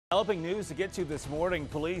Developing news to get to this morning.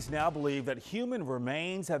 Police now believe that human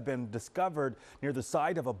remains have been discovered near the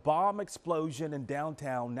site of a bomb explosion in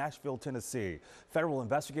downtown Nashville, Tennessee. Federal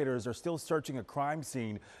investigators are still searching a crime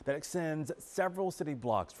scene that extends several city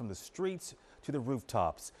blocks from the streets to the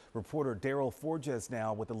rooftops. Reporter Daryl Forges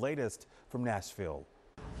now with the latest from Nashville.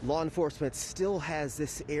 Law enforcement still has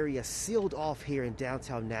this area sealed off here in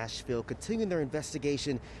downtown Nashville, continuing their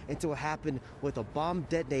investigation into what happened with a bomb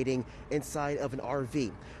detonating inside of an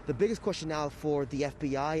RV. The biggest question now for the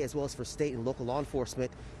FBI as well as for state and local law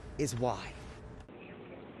enforcement is why.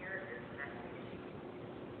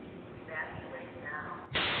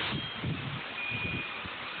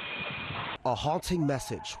 A haunting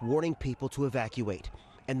message warning people to evacuate.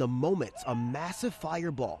 And the moment a massive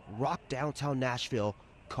fireball rocked downtown Nashville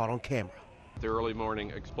caught on camera. The early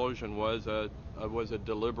morning explosion was a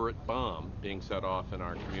deliberate bomb being set off in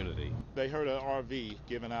our community. They heard an RV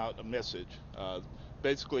giving out a message,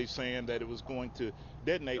 basically saying that it was going to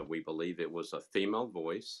detonate. We believe it was a female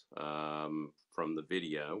voice from the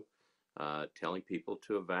video telling people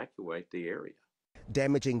to evacuate the area.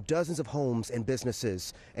 Damaging dozens of homes and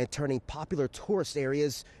businesses and turning popular tourist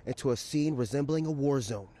areas into a scene resembling a war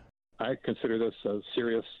zone. I consider this a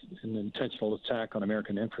serious and intentional attack on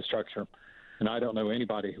American infrastructure, and I don't know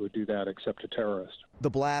anybody who would do that except a terrorist. The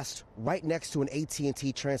blast right next to an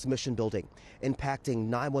AT&T transmission building, impacting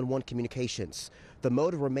 911 communications. The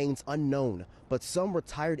motive remains unknown, but some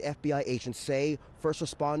retired FBI agents say first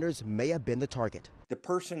responders may have been the target. The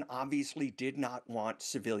person obviously did not want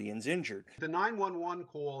civilians injured. The 911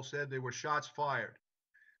 call said there were shots fired.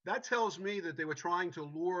 That tells me that they were trying to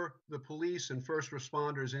lure the police and first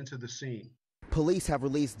responders into the scene. Police have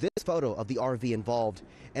released this photo of the RV involved,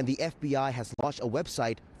 and the FBI has launched a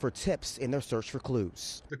website for tips in their search for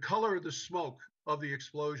clues. The color of the smoke of the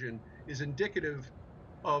explosion is indicative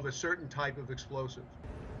of a certain type of explosive.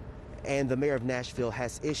 And the mayor of Nashville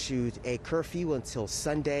has issued a curfew until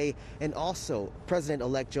Sunday, and also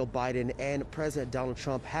President-elect Joe Biden and President Donald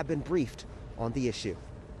Trump have been briefed on the issue.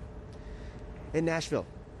 In Nashville,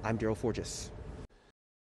 I'm Daryl Forges.